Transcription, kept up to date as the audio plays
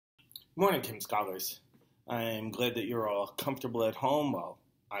Morning, Kim Scholars. I'm glad that you're all comfortable at home while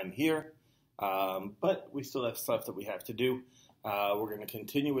I'm here, but we still have stuff that we have to do. We're going to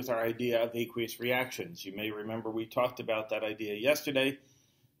continue with our idea of aqueous reactions. You may remember we talked about that idea yesterday.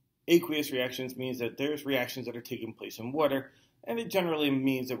 Aqueous reactions means that there's reactions that are taking place in water, and it generally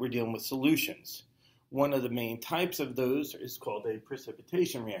means that we're dealing with solutions. One of the main types of those is called a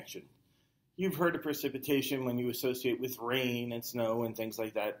precipitation reaction. You've heard of precipitation when you associate with rain and snow and things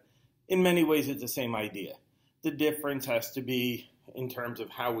like that. In many ways, it's the same idea. The difference has to be in terms of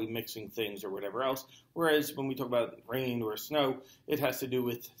how we're mixing things or whatever else, whereas when we talk about rain or snow, it has to do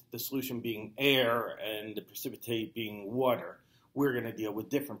with the solution being air and the precipitate being water. We're going to deal with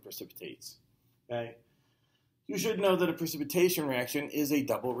different precipitates. Okay? You should know that a precipitation reaction is a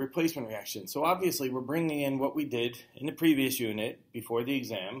double replacement reaction. So obviously, we're bringing in what we did in the previous unit before the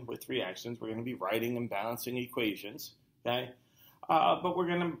exam with reactions. We're going to be writing and balancing equations. Okay? But we're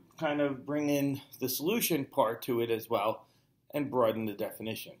going to kind of bring in the solution part to it as well and broaden the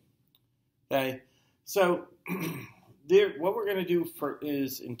definition. Okay, so what we're going to do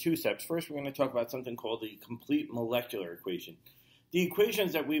is in two steps. First, we're going to talk about something called the complete molecular equation. The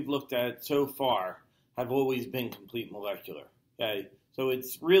equations that we've looked at so far have always been complete molecular. Okay, so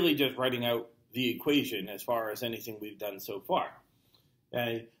it's really just writing out the equation as far as anything we've done so far.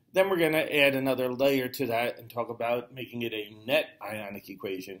 Okay. Then we're going to add another layer to that and talk about making it a net ionic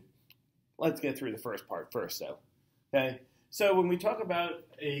equation. Let's get through the first part first, though. Okay? So when we talk about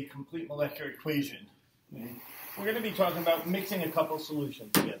a complete molecular equation, okay, we're going to be talking about mixing a couple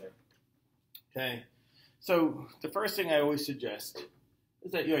solutions together. Okay? So the first thing I always suggest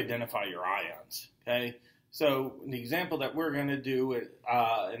is that you identify your ions. Okay? So the example that we're going to do in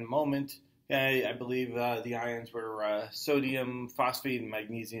a moment, okay, I believe the ions were sodium phosphate and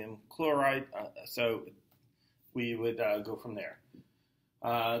magnesium chloride, so we would go from there.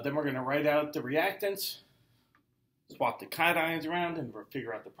 Then we're going to write out the reactants, swap the cations around, and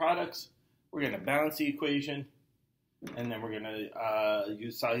figure out the products. We're going to balance the equation, and then we're going to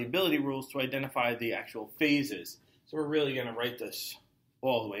use solubility rules to identify the actual phases. So we're really going to write this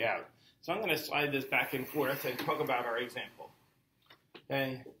all the way out. So I'm going to slide this back and forth and talk about our example.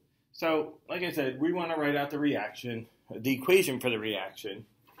 Okay. So, like I said, we want to write out the reaction, the equation for the reaction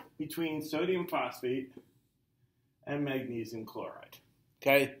between sodium phosphate and magnesium chloride.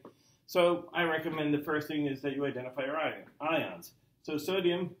 Okay? So, I recommend the first thing is that you identify your ions. So,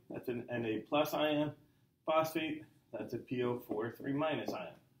 sodium, that's an Na plus ion. Phosphate, that's a PO4 3 minus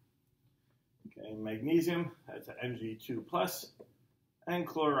ion. Okay, magnesium, that's an Mg2 plus. And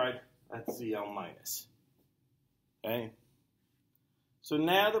chloride, that's Cl minus. Okay? So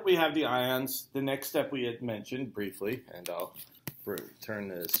now that we have the ions, the next step we had mentioned briefly, and I'll turn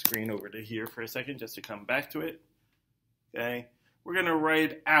the screen over to here for a second just to come back to it. Okay, we're going to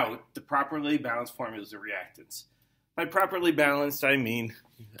write out the properly balanced formulas of reactants. By properly balanced, I mean,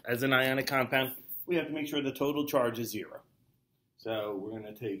 as an ionic compound, we have to make sure the total charge is 0. So we're going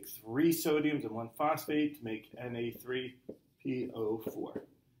to take 3 sodiums and 1 phosphate to make Na3PO4.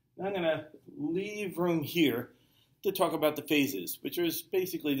 Now I'm going to leave room here to talk about the phases, which is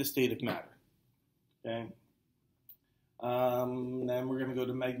basically the state of matter. Okay. Then we're going to go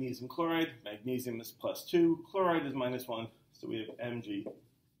to magnesium chloride. Magnesium is +2, chloride is -1, so we have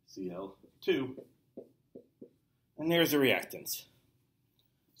MgCl2. And there's the reactants.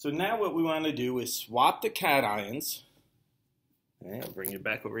 So now what we want to do is swap the cations. Okay, I'll bring you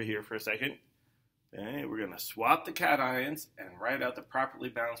back over here for a second. Okay, we're going to swap the cations and write out the properly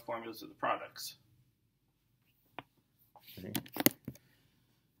balanced formulas of the products.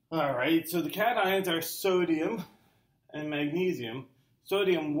 All right, so the cations are sodium and magnesium.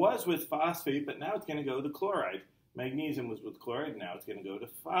 Sodium was with phosphate, but now it's going to go to chloride. Magnesium was with chloride, now it's going to go to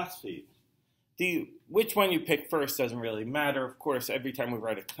phosphate. Which one you pick first doesn't really matter. Of course, every time we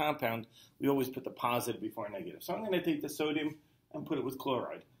write a compound, we always put the positive before negative. So I'm going to take the sodium and put it with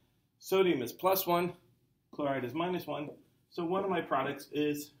chloride. Sodium is +1, chloride is -1, so one of my products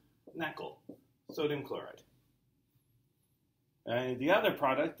is NaCl, sodium chloride. And the other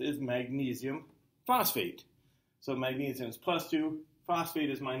product is magnesium phosphate. So magnesium is +2,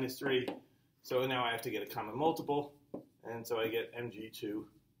 phosphate is -3. So now I have to get a common multiple. And so I get Mg2,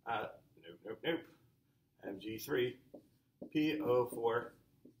 Mg3PO4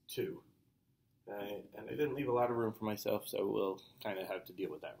 2. And I didn't leave a lot of room for myself, so we'll kind of have to deal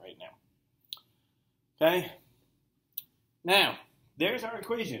with that right now. Okay? Now, there's our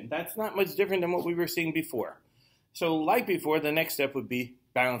equation. That's not much different than what we were seeing before. So like before, the next step would be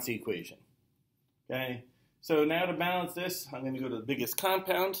balance the equation. Okay, so now to balance this, I'm going to go to the biggest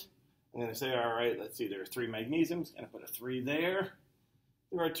compound. I'm going to say, all right, let's see, there's 3 magnesiums. I'm going to put a 3 there,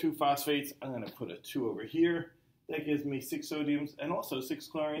 there are 2 phosphates. I'm going to put a 2 over here. That gives me 6 sodiums and also 6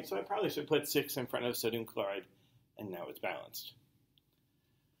 chlorines, so I probably should put 6 in front of sodium chloride, and now it's balanced.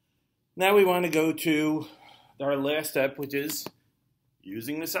 Now we want to go to our last step, which is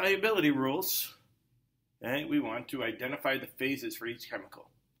using the solubility rules. Okay? We want to identify the phases for each chemical.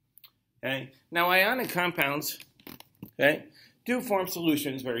 Okay? Now ionic compounds, okay, do form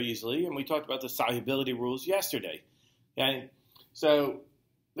solutions very easily, and we talked about the solubility rules yesterday. Okay? So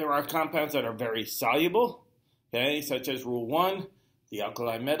there are compounds that are very soluble, okay, such as Rule 1, the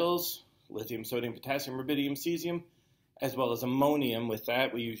alkali metals, lithium, sodium, potassium, rubidium, cesium, as well as ammonium. With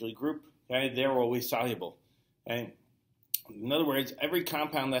that, we usually group. Okay? They're always soluble. Okay? In other words, every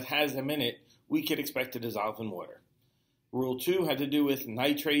compound that has them in it, we could expect to dissolve in water. Rule 2 had to do with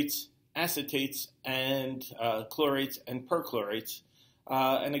nitrates, acetates, and chlorates and perchlorates.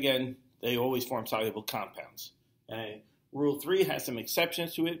 And again, they always form soluble compounds. Okay? Rule 3 has some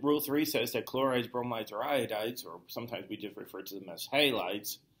exceptions to it. Rule 3 says that chlorides, bromides, or iodides, or sometimes we just refer to them as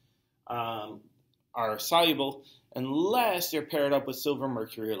halides, are soluble unless they're paired up with silver,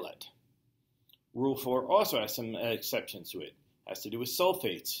 mercury, or lead. Rule 4 also has some exceptions to it. It has to do with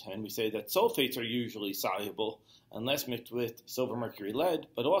sulfates, and we say that sulfates are usually soluble unless mixed with silver, mercury, lead,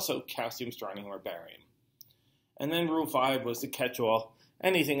 but also calcium, strontium, or barium. And then Rule 5 was the catch-all.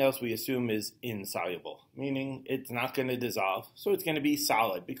 Anything else we assume is insoluble, meaning it's not going to dissolve, so it's going to be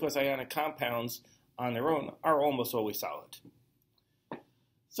solid, because ionic compounds on their own are almost always solid.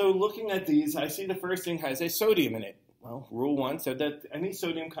 So looking at these, I see the first thing has a sodium in it. Well, Rule 1 said that any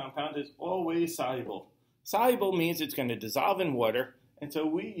sodium compound is always soluble. Soluble means it's going to dissolve in water, and so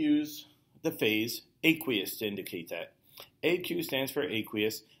we use the phase aqueous to indicate that. AQ stands for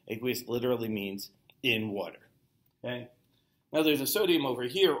aqueous. Aqueous literally means in water. Okay? Now there's a sodium over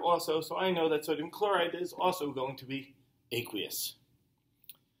here also, so I know that sodium chloride is also going to be aqueous.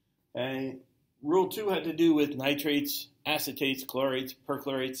 And Rule 2 had to do with nitrates, acetates, chlorates,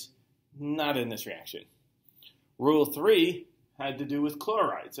 perchlorates, not in this reaction. Rule 3 had to do with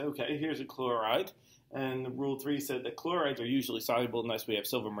chlorides. Okay, here's a chloride, and Rule 3 said that chlorides are usually soluble unless we have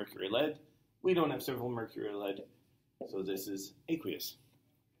silver, mercury, lead. We don't have silver, mercury, lead, so this is aqueous.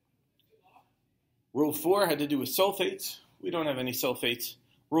 Rule 4 had to do with sulfates. We don't have any sulfates.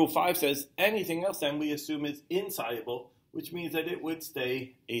 Rule 5 says anything else then we assume is insoluble, which means that it would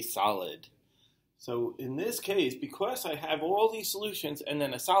stay a solid. So in this case, because I have all these solutions and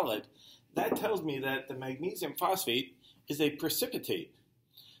then a solid, that tells me that the magnesium phosphate is a precipitate.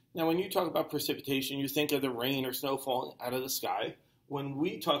 Now when you talk about precipitation, you think of the rain or snow falling out of the sky. When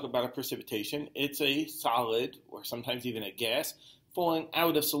we talk about a precipitation, it's a solid, or sometimes even a gas, falling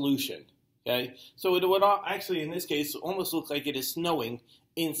out of solution. Okay? So it would actually, in this case, almost look like it is snowing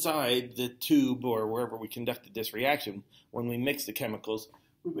inside the tube or wherever we conducted this reaction. When we mix the chemicals,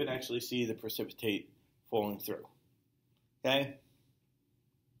 we would actually see the precipitate falling through. Okay?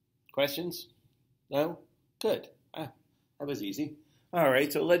 Questions? No? Good. That was easy. All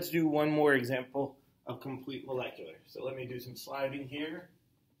right, so let's do one more example of complete molecular. So let me do some sliding here.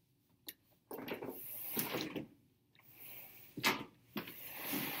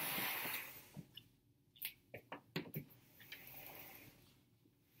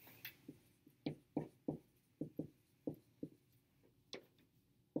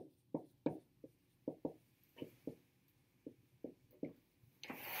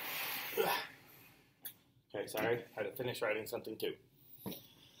 Okay, sorry, I had to finish writing something too.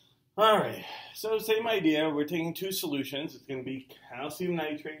 All right, so same idea. We're taking 2 solutions. It's going to be calcium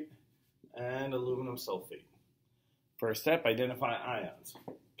nitrate and aluminum sulfate. First step, identify ions.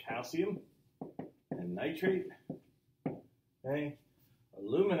 Calcium and nitrate. Okay,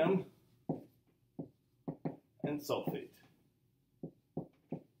 aluminum and sulfate.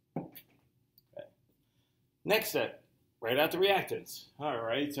 Okay. Next step, write out the reactants. All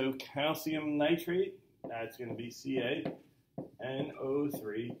right, so calcium nitrate, that's going to be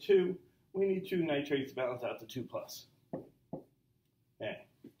CaNO3, 2. We need 2 nitrates to balance out the 2 plus. Okay.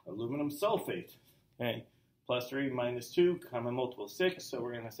 Aluminum sulfate. Okay. Plus 3 minus 2, common multiple 6. So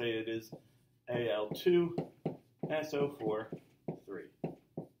we're going to say it is Al2, SO4, 3.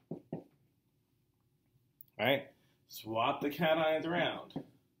 All right. Swap the cations around.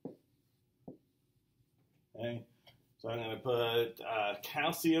 Okay. So I'm going to put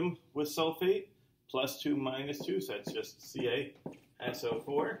calcium with sulfate. Plus 2 minus 2, so that's just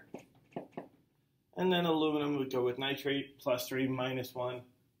CaSO4. And then aluminum would go with nitrate, plus 3 minus 1,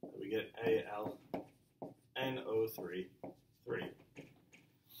 so we get AlNO3, 3.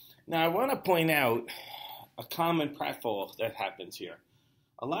 Now I want to point out a common pratfall that happens here.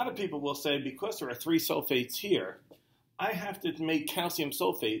 A lot of people will say, because there are 3 sulfates here, I have to make calcium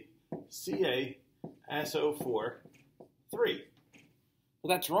sulfate CaSO4 3. Well,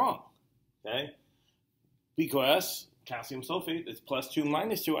 that's wrong, okay? Because calcium sulfate is +2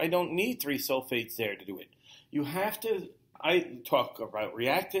 -2. I don't need 3 sulfates there to do it. You have to, I talk about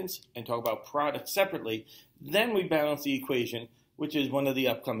reactants and talk about products separately. Then we balance the equation, which is one of the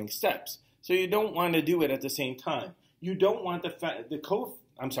upcoming steps. So you don't want to do it at the same time. You don't want the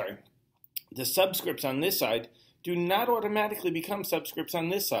subscripts on this side do not automatically become subscripts on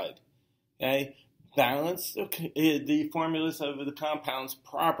this side. Okay? Balance the formulas of the compounds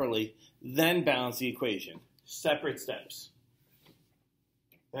properly, then balance the equation. Separate steps.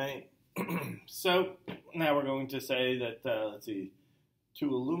 Okay? So now we're going to say that, let's see,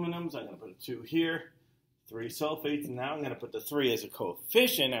 2 aluminums. I'm going to put a 2 here. 3 sulfates. Now I'm going to put the 3 as a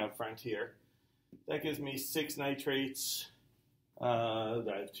coefficient out front here. That gives me 6 nitrates. I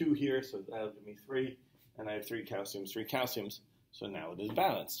have 2 here, so that'll give me 3. And I have 3 calciums. So now it is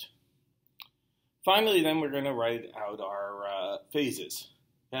balanced. Finally, then we're going to write out our phases.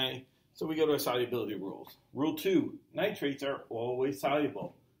 Okay? So we go to our solubility rules. Rule 2, nitrates are always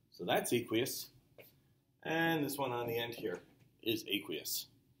soluble. So that's aqueous. And this one on the end here is aqueous.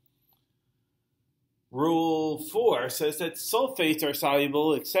 Rule 4 says that sulfates are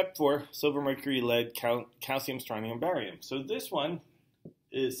soluble except for silver, mercury, lead, calcium, strontium, barium. So this one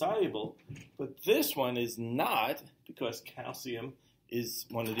is soluble, but this one is not because calcium is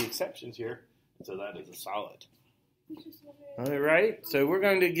one of the exceptions here. So that is a solid. All right, so we're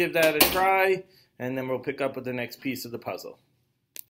going to give that a try, and then we'll pick up with the next piece of the puzzle.